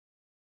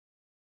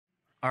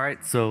All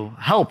right, so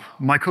help.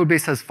 My code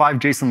base has 5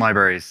 JSON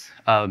libraries.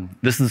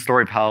 This is the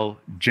story of how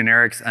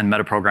generics and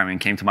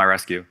metaprogramming came to my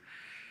rescue.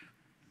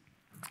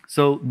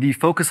 So the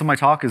focus of my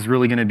talk is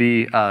really going to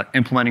be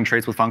implementing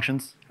traits with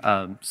functions.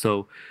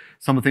 So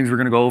some of the things we're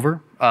going to go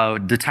over,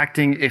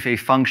 detecting if a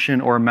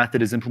function or a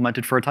method is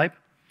implemented for a type,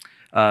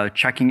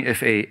 checking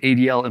if a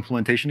ADL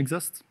implementation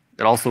exists.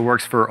 It also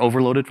works for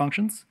overloaded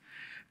functions.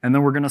 And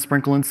then we're going to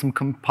sprinkle in some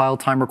compile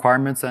time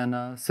requirements and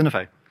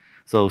SYNFA.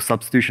 So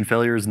substitution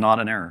failure is not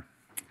an error.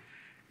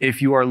 If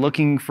you are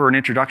looking for an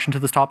introduction to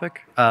this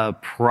topic,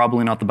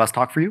 probably not the best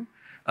talk for you.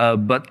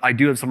 But I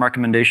do have some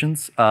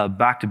recommendations.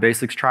 Back to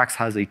Basics Tracks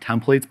has a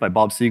Templates by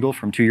Bob Siegel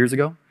from 2 years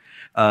ago.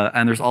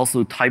 And there's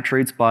also Type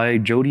Traits by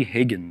Jody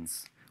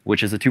Higgins,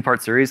 which is a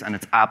 2-part series, and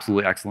it's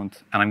absolutely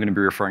excellent. And I'm going to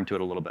be referring to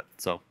it a little bit.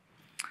 So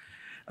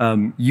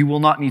you will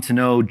not need to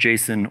know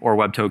JSON or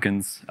Web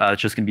Tokens.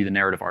 It's just going to be the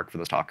narrative arc for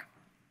this talk.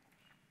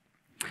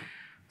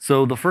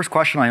 So the first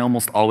question I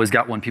almost always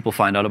get when people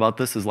find out about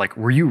this is like,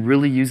 were you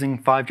really using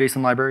 5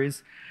 JSON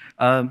libraries?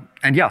 And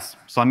yes,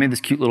 so I made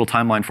this cute little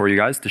timeline for you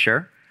guys to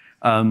share.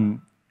 And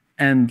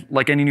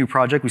like any new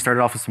project, we started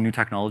off with some new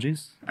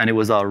technologies, and it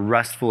was a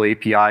RESTful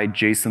API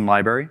JSON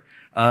library.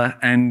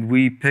 And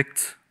we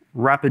picked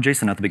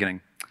RapidJSON at the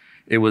beginning.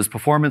 It was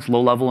performance,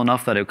 low level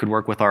enough that it could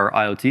work with our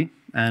IoT,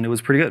 and it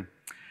was pretty good.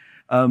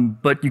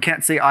 But you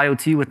can't say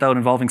IoT without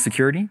involving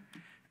security.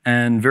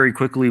 And very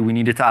quickly, we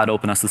needed to add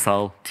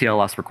OpenSSL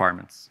TLS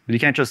requirements. But you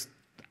can't just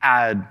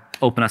add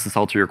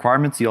OpenSSL to your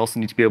requirements. You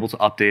also need to be able to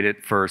update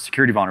it for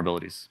security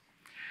vulnerabilities.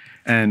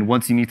 And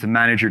once you need to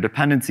manage your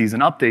dependencies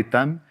and update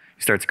them,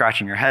 you start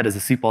scratching your head as a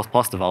C++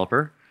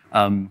 developer.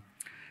 And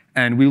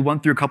we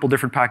went through a couple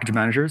different package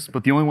managers,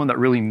 but the only one that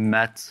really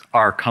met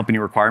our company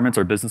requirements,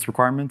 our business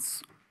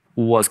requirements,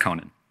 was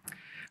Conan.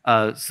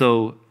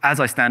 So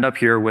as I stand up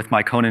here with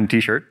my Conan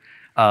t-shirt,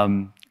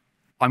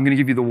 I'm going to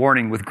give you the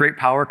warning, with great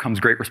power comes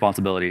great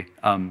responsibility.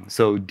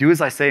 So do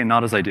as I say and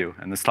not as I do.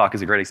 And this talk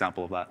is a great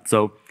example of that.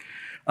 So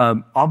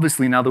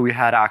obviously, now that we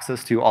had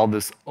access to all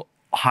this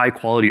high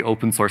quality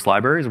open source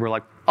libraries, we're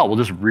like, oh, we'll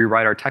just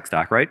rewrite our tech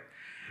stack, right?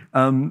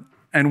 And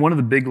one of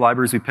the big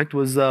libraries we picked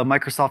was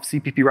Microsoft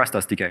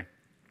CPPRESTSDK.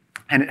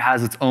 And it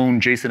has its own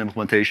JSON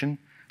implementation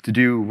to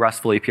do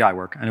RESTful API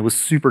work. And it was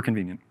super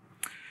convenient.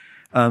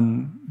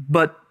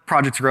 But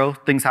projects grow,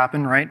 things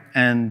happen, right?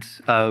 And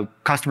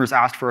customers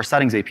asked for a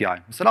settings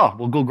API. We said, oh,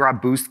 we'll go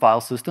grab Boost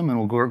file system and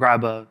we'll go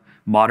grab a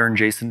modern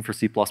JSON for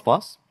C++.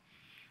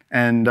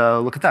 And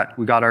look at that,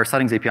 we got our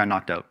settings API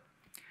knocked out.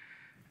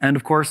 And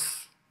of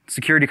course,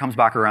 security comes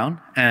back around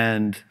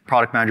and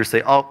product managers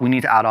say, oh, we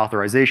need to add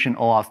authorization,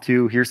 OAuth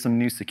 2, here's some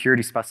new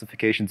security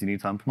specifications you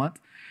need to implement.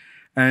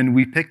 And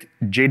we picked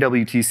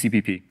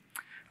JWT-CPP.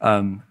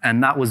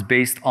 And that was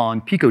based on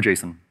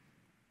PicoJSON.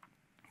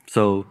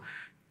 So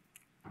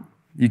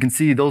you can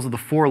see those are the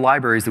 4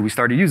 libraries that we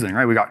started using,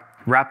 right? We got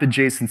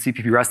RapidJSON,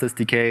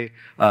 CPPRESTSDK,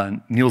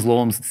 Niels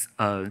Lollem's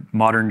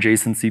modern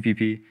JSON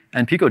CPP,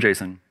 and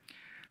PicoJSON.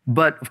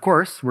 But of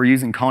course, we're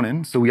using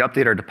Conan, so we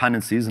update our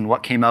dependencies, and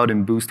what came out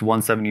in Boost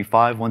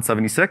 175,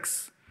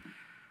 176?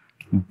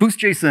 Boost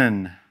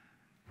JSON.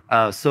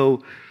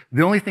 So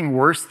the only thing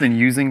worse than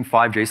using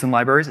 5 JSON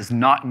libraries is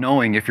not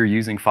knowing if you're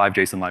using 5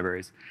 JSON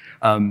libraries.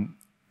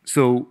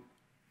 So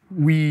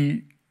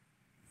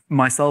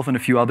myself and a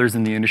few others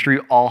in the industry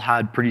all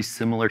had pretty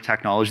similar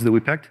technology that we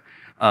picked.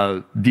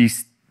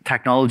 These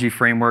technology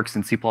frameworks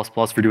in C++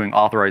 for doing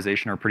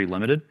authorization are pretty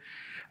limited.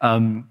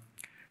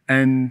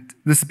 And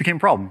this became a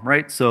problem,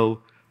 right?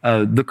 So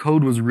the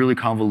code was really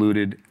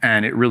convoluted,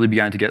 and it really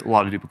began to get a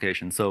lot of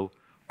duplication. So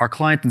our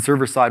client and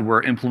server side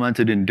were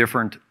implemented in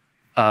different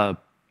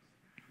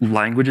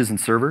languages and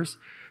servers.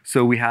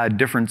 So we had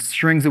different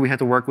strings that we had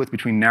to work with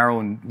between narrow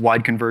and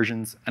wide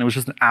conversions, and it was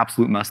just an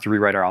absolute mess to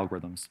rewrite our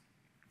algorithms.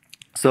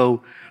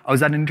 So I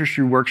was at an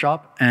industry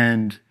workshop,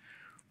 and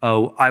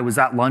I was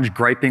at lunch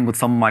griping with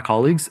some of my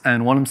colleagues,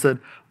 and one of them said,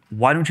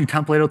 why don't you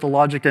template out the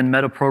logic and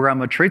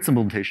metaprogram a traits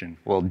implementation?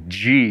 Well,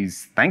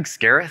 geez, thanks,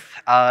 Gareth.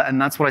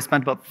 And that's what I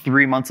spent about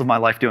 3 months of my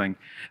life doing.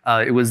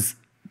 It was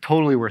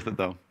totally worth it,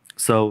 though.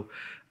 So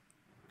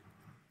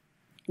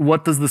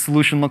what does the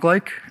solution look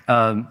like?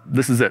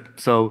 This is it.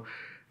 So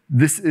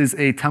this is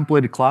a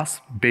templated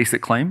class,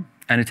 basic claim,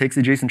 and it takes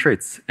the JSON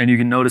traits. And you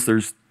can notice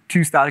there's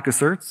 2 static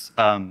asserts.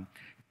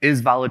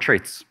 Is valid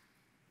traits.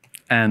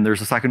 And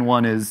there's a second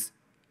one is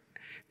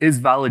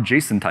valid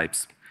JSON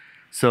types.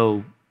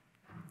 So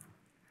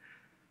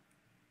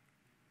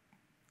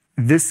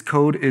this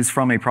code is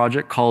from a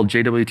project called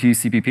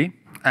JWT-CPP,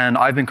 and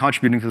I've been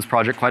contributing to this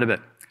project quite a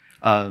bit.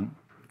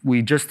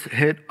 We just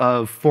hit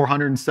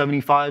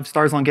 475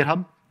 stars on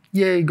GitHub.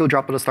 Yay, go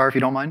drop it a star if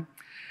you don't mind.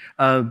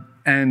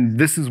 And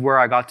this is where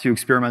I got to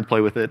experiment,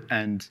 play with it,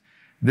 and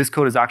this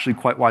code is actually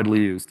quite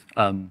widely used.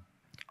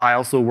 I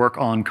also work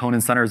on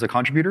Conan Center as a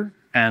contributor,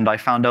 and I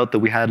found out that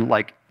we had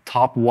like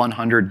top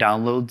 100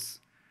 downloads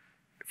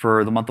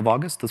for the month of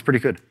August. That's pretty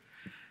good.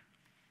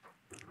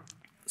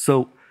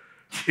 So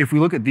if we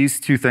look at these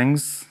 2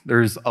 things,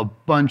 there's a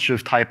bunch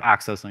of type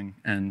accessing,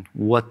 and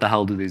what the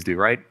hell do these do,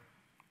 right?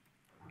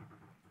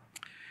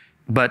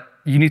 but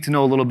you need to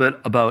know a little bit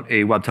about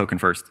a web token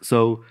first.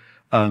 So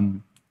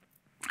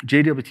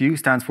JWT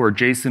stands for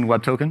JSON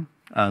Web Token.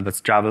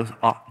 That's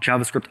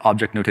JavaScript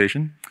object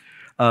notation.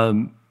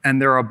 And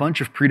there are a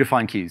bunch of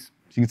predefined keys.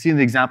 So you can see in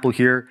the example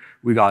here,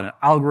 we got an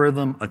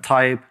algorithm, a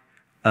type,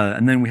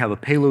 and then we have a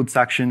payload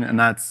section, and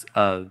that's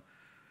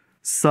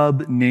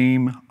sub,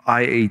 name,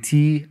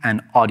 IAT,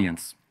 and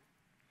audience.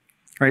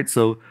 Right,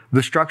 so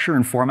the structure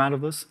and format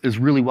of this is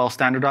really well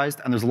standardized,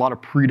 and there's a lot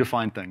of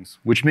predefined things,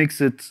 which makes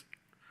it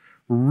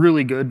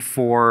really good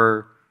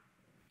for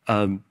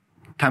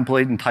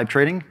template and type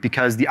trading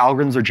because the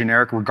algorithms are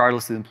generic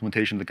regardless of the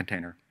implementation of the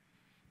container.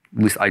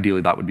 At least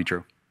ideally that would be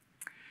true.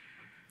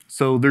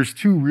 So there's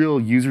two real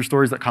user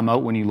stories that come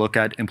out when you look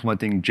at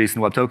implementing JSON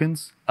Web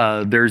Tokens.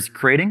 There's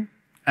creating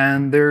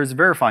and there's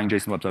verifying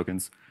JSON Web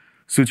Tokens.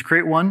 So to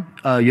create one,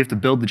 you have to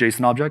build the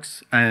JSON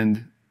objects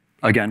and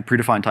again,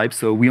 predefined types.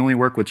 So we only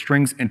work with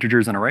strings,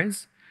 integers, and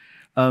arrays.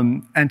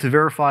 And to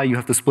verify, you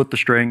have to split the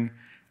string,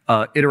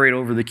 iterate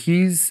over the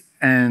keys,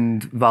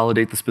 and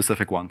validate the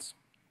specific ones.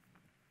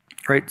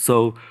 Right,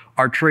 so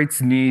our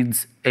traits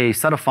needs a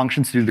set of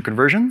functions to do the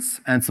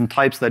conversions and some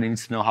types that it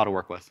needs to know how to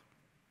work with.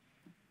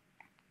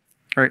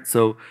 All right,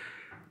 so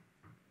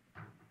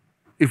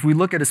if we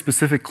look at a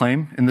specific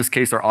claim, in this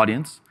case our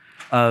audience,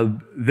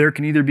 there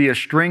can either be a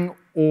string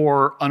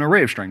or an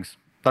array of strings.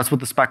 That's what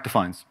the spec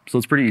defines, so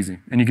it's pretty easy.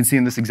 And you can see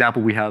in this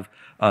example we have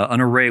an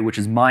array which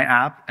is my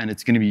app and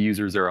it's going to be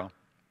user 0.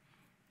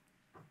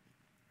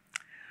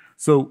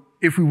 So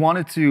if we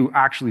wanted to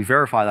actually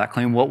verify that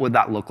claim, what would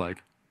that look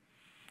like?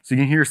 So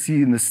you can here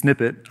see in the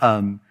snippet,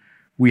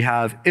 we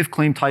have if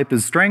claim type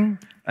is string,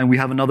 and we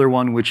have another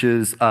one which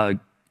is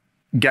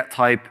get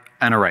type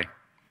and array,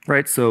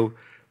 right? So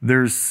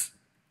there's,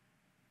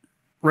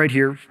 right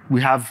here,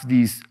 we have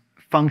these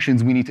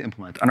functions we need to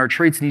implement, and our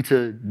traits need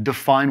to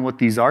define what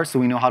these are so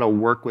we know how to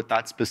work with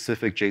that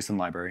specific JSON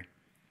library.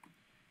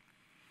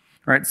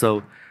 All right,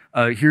 so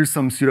here's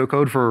some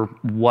pseudocode for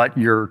what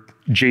your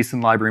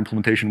JSON library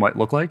implementation might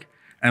look like,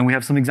 and we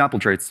have some example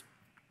traits.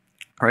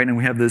 Right, and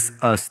we have this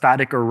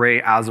static array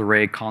as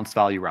array const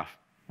value ref.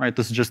 Right,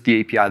 this is just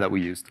the API that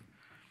we used.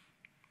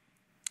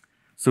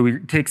 So we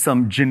take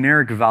some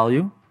generic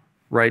value,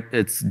 right?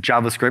 It's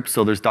JavaScript,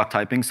 so there's duck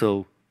typing,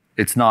 so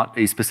it's not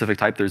a specific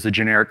type. There's a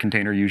generic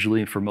container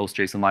usually for most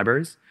JSON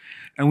libraries,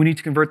 and we need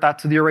to convert that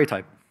to the array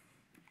type.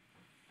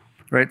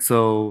 Right,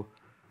 so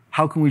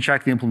how can we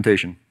check the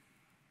implementation?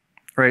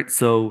 Right,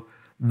 so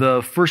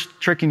the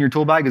first trick in your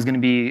tool bag is going to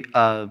be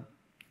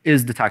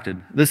is detected.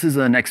 This is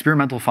an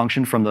experimental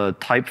function from the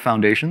type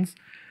foundations,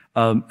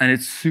 and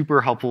it's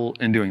super helpful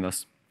in doing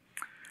this.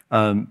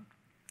 So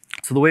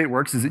the way it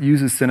works is it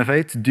uses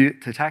Synafe to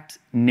detect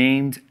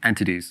named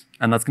entities,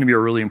 and that's going to be a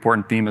really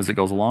important theme as it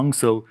goes along.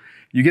 So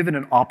you give it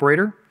an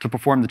operator to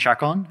perform the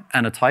check on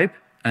and a type,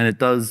 and it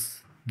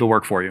does the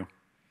work for you.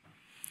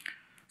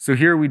 So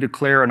here we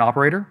declare an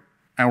operator,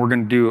 and we're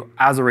going to do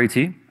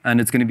asArrayT,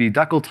 and it's going to be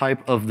decal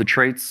type of the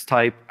traits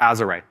type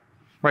asArray.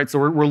 Right, so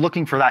we're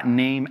looking for that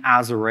name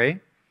as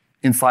array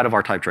inside of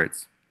our type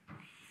traits.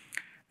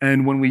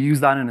 And when we use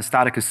that in a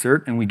static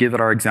assert and we give it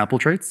our example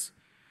traits,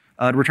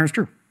 it returns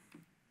true.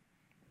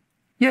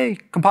 Yay,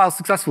 compiles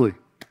successfully.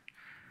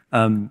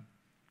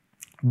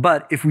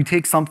 But if we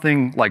take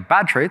something like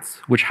bad traits,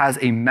 which has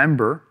a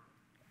member,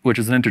 which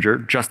is an integer,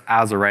 just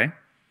as array,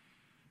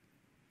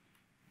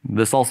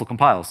 this also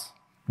compiles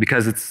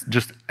because it's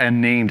just a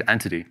named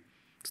entity.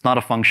 It's not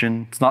a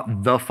function. It's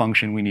not the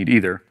function we need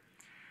either.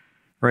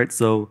 Right,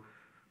 so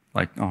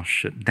like, oh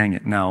shit, dang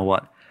it, now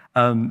what?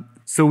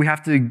 So we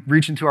have to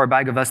reach into our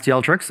bag of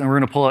STL tricks and we're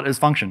gonna pull out is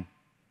function.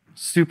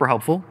 Super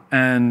helpful,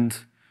 and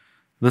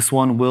this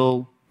one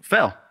will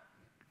fail,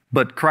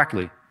 but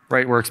correctly,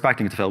 right? We're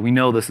expecting it to fail. We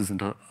know this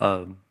isn't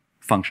a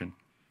function.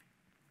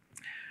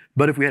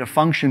 But if we had a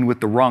function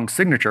with the wrong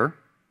signature,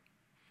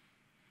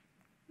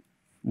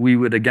 we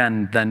would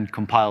again then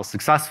compile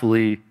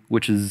successfully,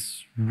 which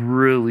is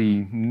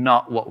really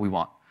not what we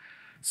want.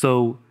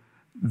 So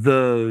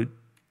the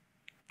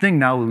thing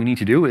now what we need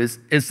to do is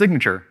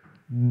signature.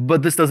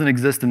 But this doesn't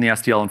exist in the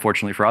STL,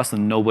 unfortunately for us,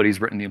 and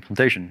nobody's written the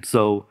implementation.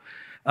 So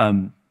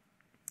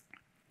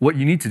what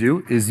you need to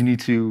do is you need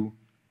to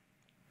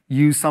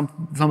use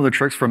some of the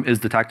tricks from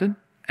isDetected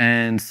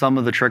and some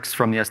of the tricks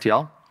from the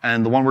STL.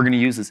 And the one we're going to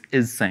use is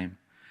isSame.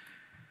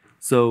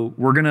 So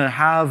we're going to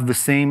have the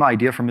same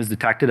idea from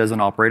isDetected as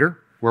an operator,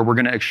 where we're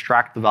going to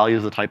extract the value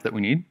of the type that we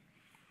need.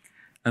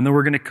 And then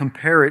we're going to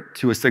compare it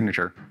to a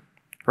signature.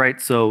 Right?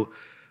 So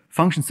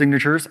function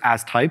signatures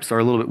as types are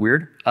a little bit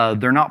weird.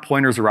 They're not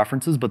pointers or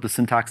references, but the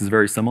syntax is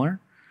very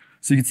similar.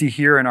 So you can see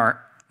here in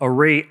our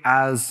array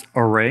as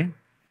array,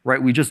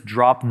 right, we just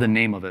dropped the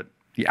name of it,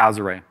 the as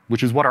array,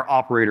 which is what our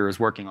operator is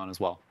working on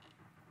as well.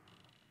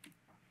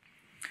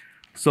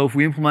 So if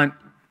we implement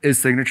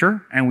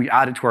isSignature and we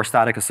add it to our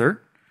static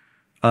assert,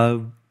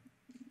 and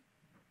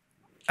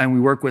we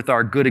work with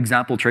our good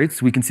example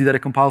traits, we can see that it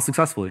compiles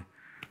successfully.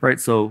 Right?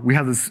 So we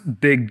have this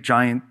big,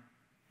 giant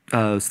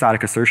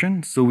static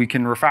assertion, so we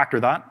can refactor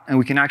that, and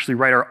we can actually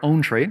write our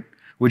own trait,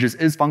 which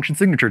is function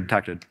signature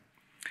detected.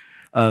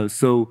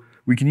 So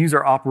we can use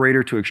our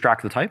operator to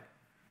extract the type,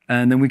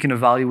 and then we can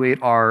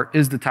evaluate our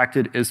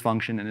isDetected,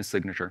 isFunction, and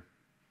isSignature.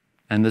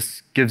 And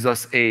this gives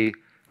us a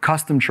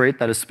custom trait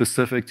that is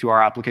specific to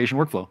our application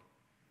workflow.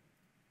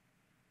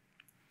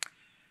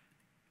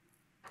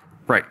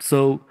 Right,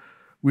 so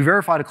we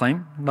verified a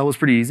claim. That was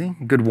pretty easy,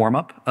 good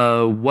warm-up.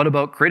 What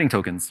about creating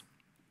tokens?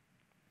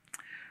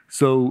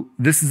 So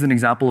this is an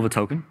example of a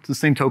token. It's the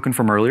same token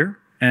from earlier.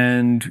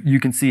 And you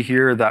can see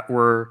here that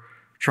we're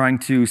trying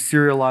to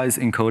serialize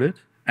encode it,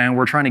 and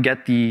we're trying to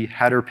get the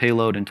header,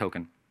 payload, and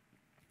token.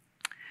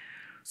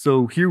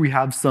 So here we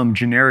have some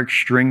generic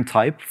string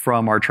type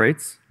from our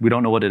traits. We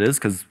don't know what it is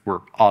because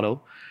we're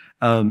auto.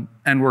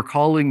 And we're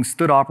calling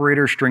std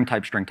operator string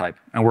type,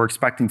 and we're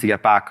expecting to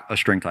get back a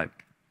string type.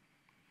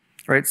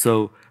 Right,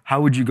 so how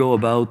would you go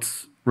about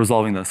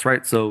resolving this,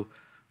 right? So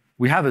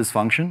we have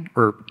isFunction,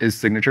 or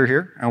isSignature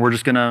here, and we're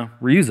just gonna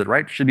reuse it,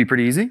 right? Should be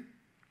pretty easy.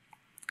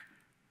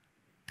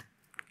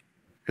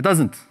 It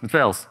doesn't, it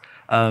fails.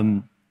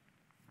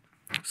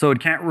 So it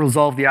can't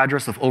resolve the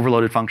address of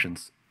overloaded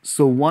functions.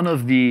 So one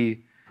of the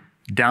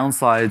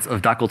downsides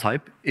of decal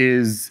type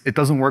is it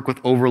doesn't work with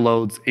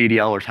overloads,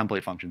 ADL, or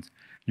template functions.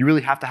 You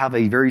really have to have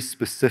a very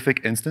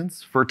specific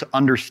instance for it to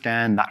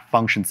understand that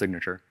function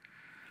signature.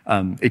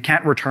 It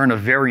can't return a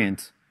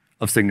variant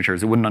of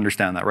signatures. It wouldn't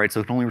understand that, right? So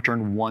it can only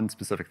return one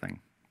specific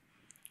thing.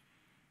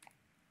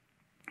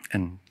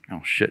 And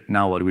oh shit,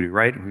 now what do we do,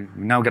 right? We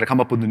now got to come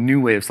up with a new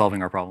way of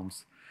solving our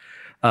problems.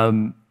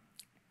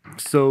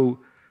 So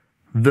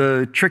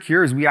the trick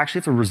here is we actually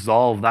have to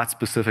resolve that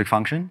specific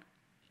function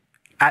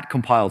at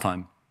compile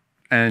time.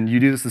 And you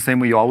do this the same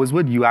way you always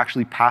would. You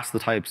actually pass the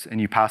types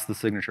and you pass the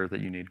signature that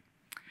you need.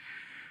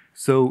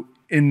 So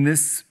in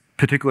this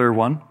particular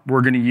one,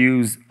 we're going to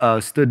use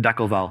std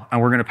declval, and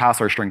we're going to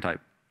pass our string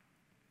type.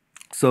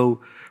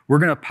 So we're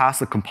going to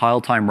pass a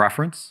compile time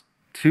reference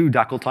to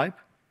decal type,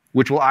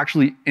 which will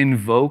actually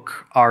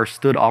invoke our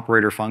std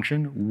operator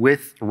function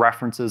with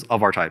references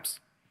of our types.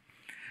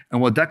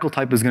 And what decal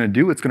type is going to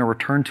do, it's going to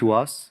return to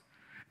us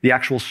the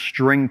actual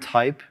string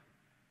type.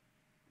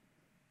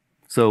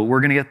 So we're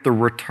going to get the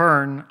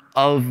return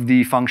of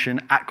the function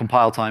at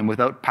compile time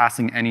without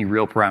passing any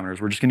real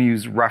parameters. We're just going to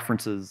use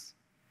references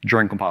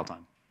during compile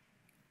time.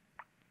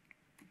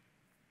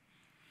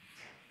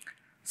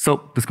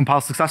 So this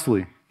compiles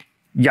successfully.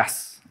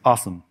 Yes,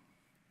 awesome.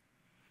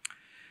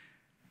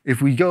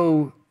 If we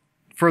go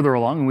further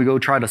along and we go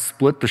try to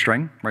split the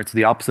string, right, so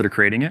the opposite of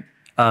creating it,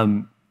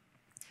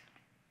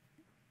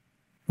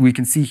 we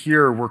can see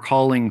here we're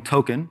calling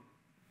token,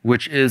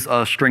 which is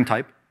a string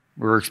type.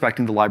 We're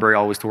expecting the library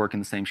always to work in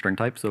the same string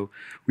type. So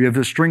we have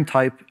this string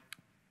type,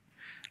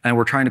 and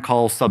we're trying to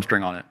call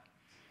substring on it.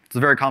 It's a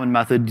very common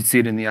method. You see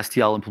it in the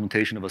STL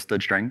implementation of a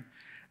std string.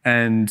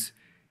 And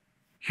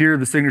here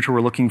the signature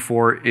we're looking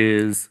for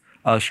is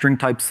a string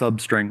type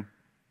substring.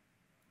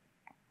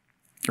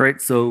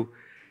 Right, so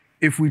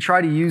if we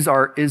try to use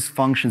our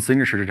isFunction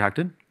signature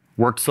detected,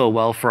 worked so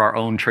well for our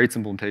own traits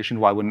implementation,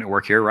 why wouldn't it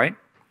work here, right?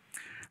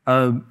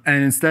 And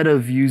instead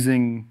of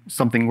using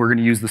something, we're going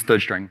to use the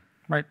std string,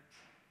 right?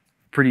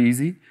 Pretty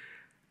easy.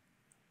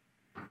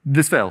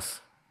 This fails.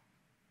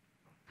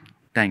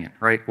 Dang it,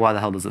 right? Why the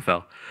hell does it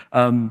fail?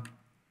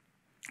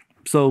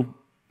 So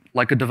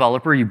like a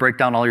developer, you break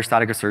down all your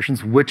static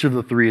assertions. Which of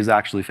the three is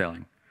actually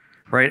failing,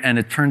 right? And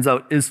it turns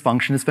out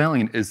isFunction is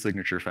failing and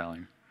isSignature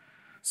failing.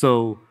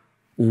 So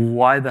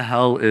why the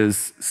hell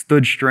is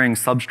std string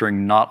substring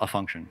not a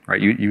function, right?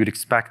 You would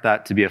expect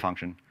that to be a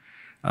function.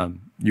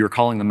 You're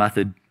calling the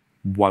method,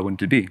 why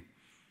wouldn't it be?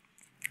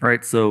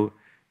 Right, so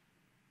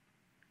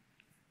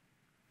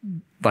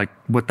like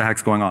what the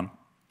heck's going on?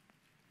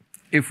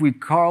 If we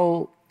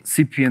call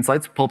CPP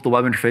Insights, pull up the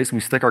web interface, and we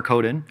stick our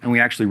code in, and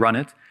we actually run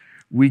it,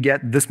 we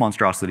get this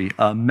monstrosity,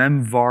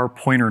 memvar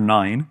pointer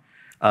 9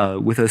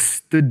 with a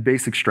std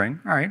basic string.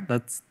 All right,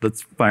 that's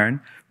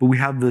fine. But we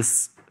have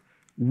this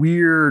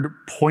weird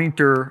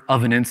pointer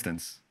of an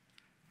instance,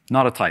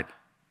 not a type.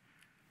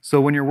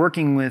 So when you're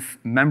working with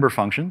member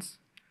functions,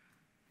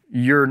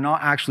 you're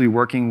not actually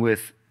working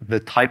with the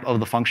type of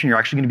the function. You're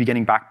actually going to be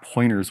getting back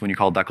pointers when you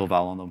call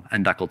declval on them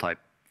and decal type.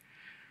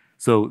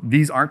 So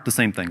these aren't the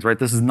same things, right?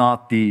 This is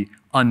not the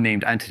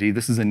unnamed entity.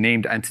 This is a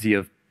named entity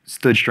of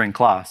std string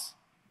class,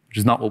 which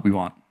is not what we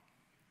want.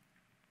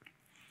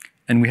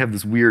 And we have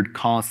this weird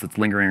const that's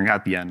lingering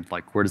at the end.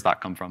 Like, where does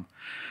that come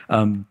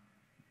from?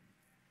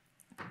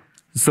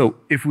 So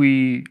if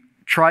we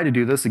try to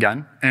do this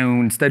again,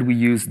 and instead we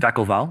use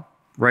declval,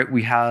 right?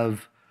 We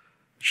have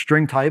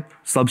string type,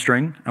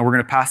 substring, and we're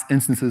going to pass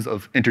instances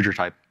of integer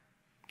type.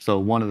 So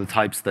one of the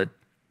types that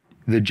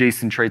the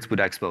JSON traits would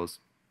expose.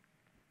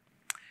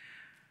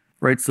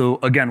 Right, so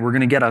again, we're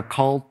going to get a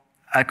call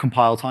at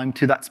compile time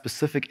to that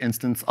specific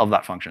instance of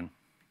that function.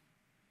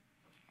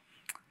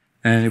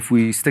 And if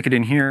we stick it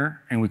in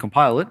here and we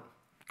compile it,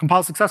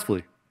 compile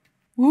successfully.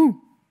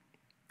 Woo!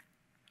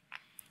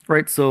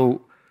 Right,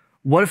 so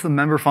what if the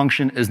member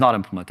function is not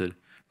implemented?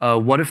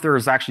 What if there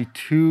is actually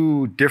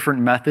two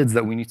different methods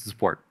that we need to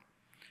support?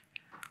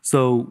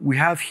 So we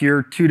have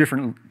here two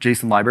different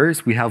JSON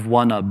libraries. We have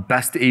one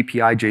best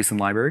API JSON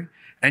library,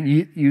 and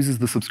it uses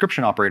the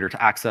subscription operator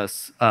to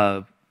access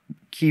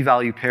key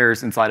value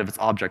pairs inside of its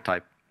object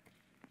type.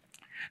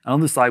 And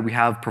on the side, we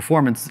have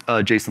performance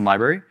JSON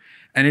library,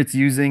 and it's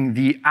using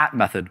the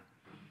method.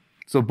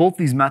 So both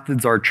these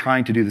methods are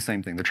trying to do the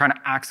same thing. They're trying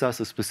to access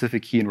a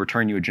specific key and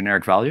return you a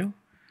generic value,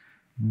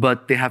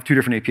 but they have two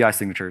different API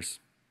signatures.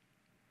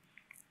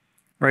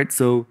 Right,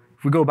 so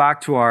if we go back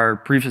to our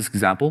previous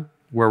example,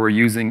 where we're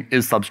using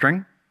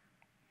isSubstring,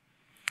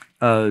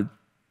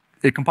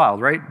 it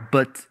compiled, right?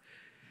 But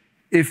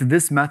if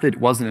this method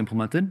wasn't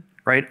implemented,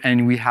 right,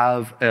 and we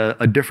have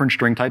a different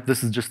string type,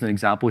 this is just an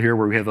example here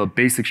where we have a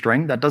basic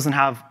string that doesn't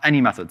have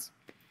any methods.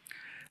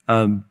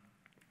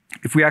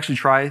 If we actually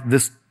try,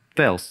 this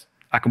fails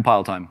at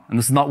compile time, and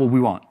this is not what we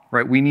want,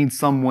 right? We need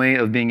some way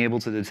of being able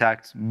to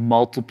detect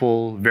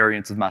multiple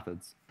variants of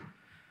methods.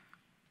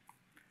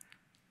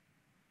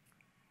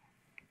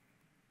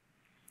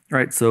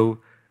 Right, so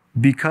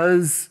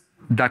because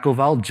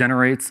declval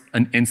generates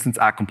an instance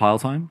at compile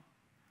time,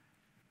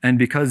 and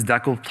because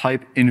decl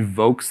type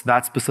invokes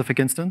that specific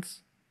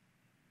instance,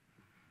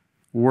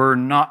 we're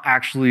not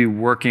actually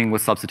working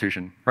with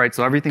substitution, right?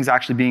 So everything's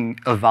actually being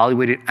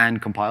evaluated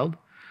and compiled.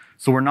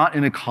 So we're not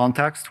in a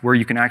context where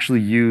you can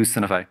actually use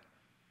Synafe,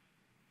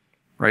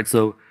 right?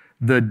 So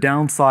the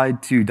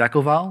downside to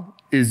declval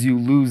is you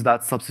lose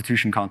that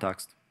substitution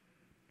context.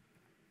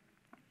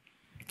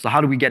 So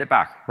how do we get it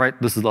back,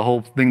 right? This is the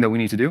whole thing that we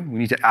need to do. We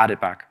need to add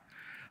it back.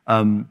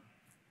 We're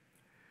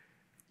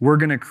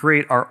going to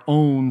create our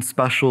own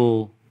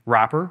special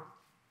wrapper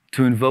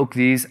to invoke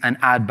these and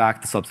add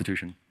back the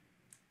substitution.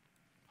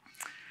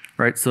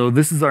 Right, so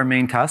this is our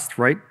main test,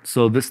 right?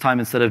 So this time,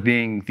 instead of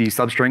being the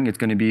substring, it's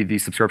going to be the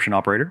subscription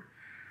operator,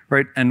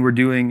 right? And we're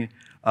doing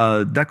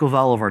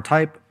declval of our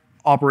type,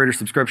 operator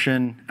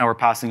subscription, and we're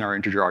passing our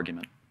integer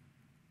argument.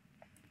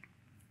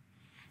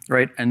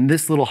 Right, and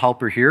this little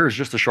helper here is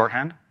just a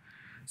shorthand.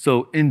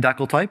 So in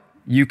decl type,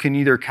 you can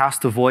either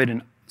cast a void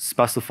and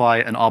specify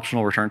an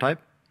optional return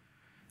type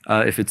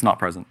if it's not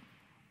present.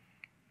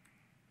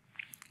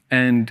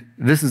 And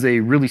this is a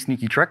really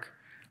sneaky trick.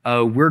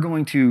 We're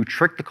going to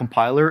trick the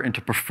compiler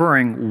into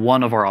preferring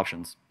one of our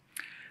options.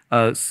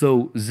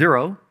 So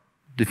 0,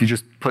 if you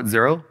just put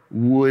 0,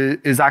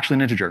 is actually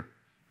an integer,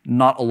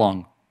 not a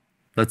long.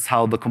 That's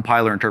how the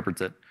compiler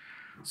interprets it.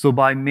 So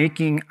by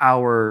making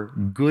our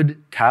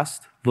good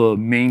test, the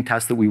main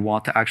test that we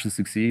want to actually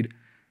succeed,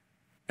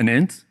 an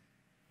int,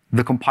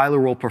 the compiler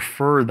will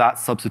prefer that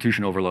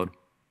substitution overload.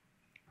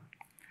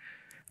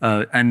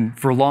 And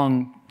for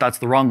long, that's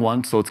the wrong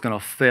one, so it's going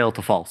to fail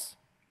to false.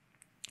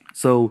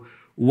 So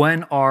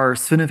when our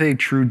Synafe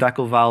true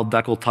declval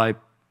decl type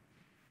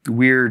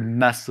weird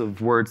mess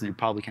of words that you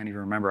probably can't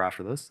even remember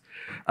after this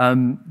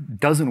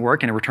doesn't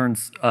work and it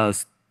returns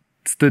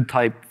std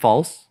type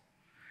false,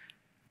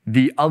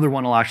 the other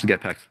one will actually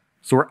get picked.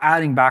 So we're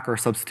adding back our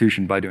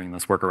substitution by doing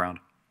this workaround.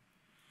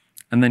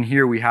 And then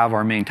here we have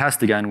our main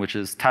test again, which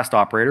is test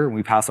operator.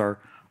 We pass our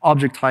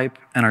object type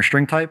and our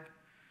string type,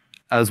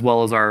 as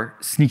well as our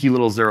sneaky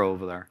little 0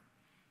 over there.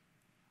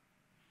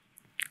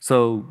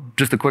 So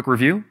just a quick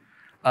review.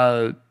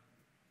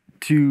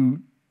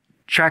 To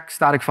check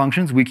static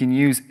functions, we can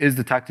use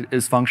isDetected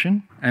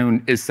isFunction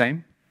and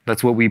isSame.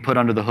 That's what we put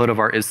under the hood of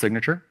our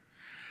isSignature.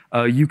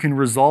 You can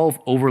resolve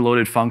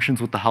overloaded functions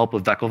with the help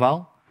of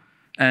declval.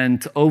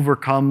 And to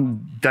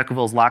overcome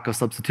declval's lack of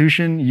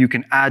substitution, you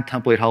can add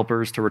template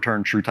helpers to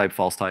return true type,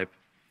 false type.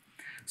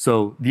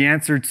 So the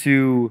answer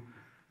to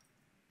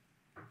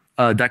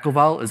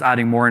declval is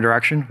adding more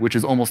indirection, which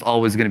is almost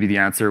always going to be the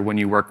answer when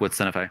you work with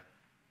Synafe.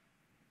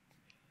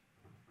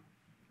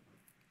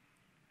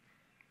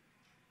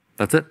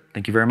 That's it.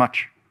 Thank you very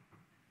much.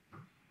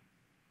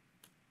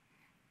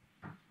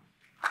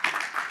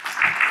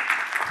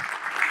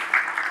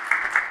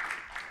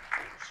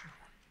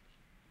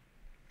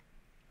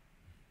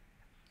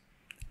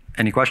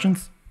 Any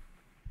questions?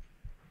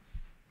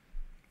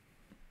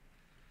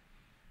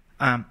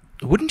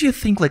 Wouldn't you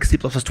think like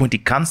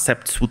C++20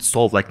 concepts would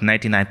solve like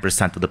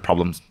 99% of the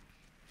problems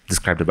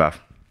described above?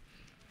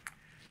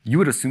 You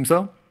would assume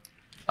so,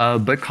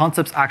 but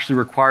concepts actually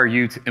require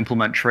you to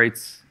implement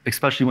traits,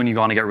 especially when you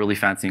want to get really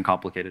fancy and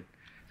complicated.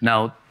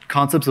 Now,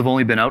 concepts have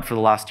only been out for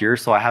the last year,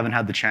 so I haven't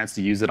had the chance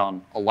to use it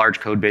on a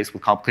large code base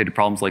with complicated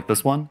problems like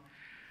this one.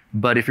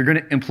 But if you're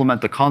going to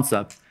implement the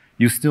concept,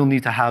 you still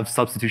need to have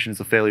substitution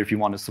as a failure if you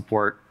want to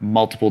support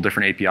multiple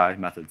different API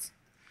methods.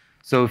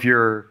 So if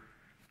your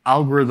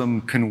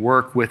algorithm can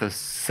work with a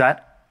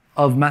set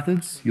of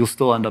methods, you'll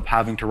still end up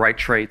having to write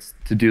traits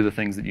to do the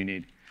things that you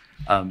need.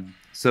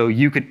 So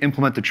you could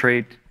implement the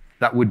trait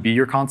that would be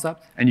your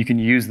concept, and you can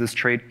use this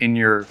trait in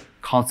your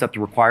concept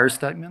requires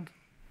statement,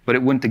 but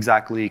it wouldn't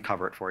exactly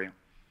cover it for you.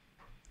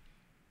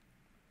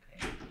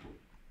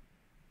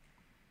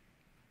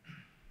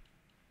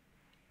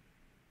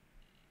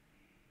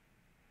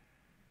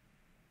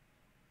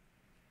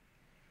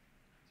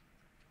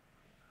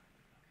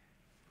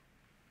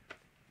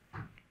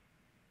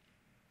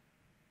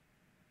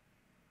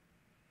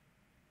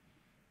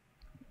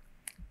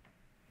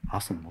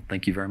 Awesome. Well,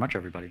 thank you very much,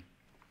 everybody.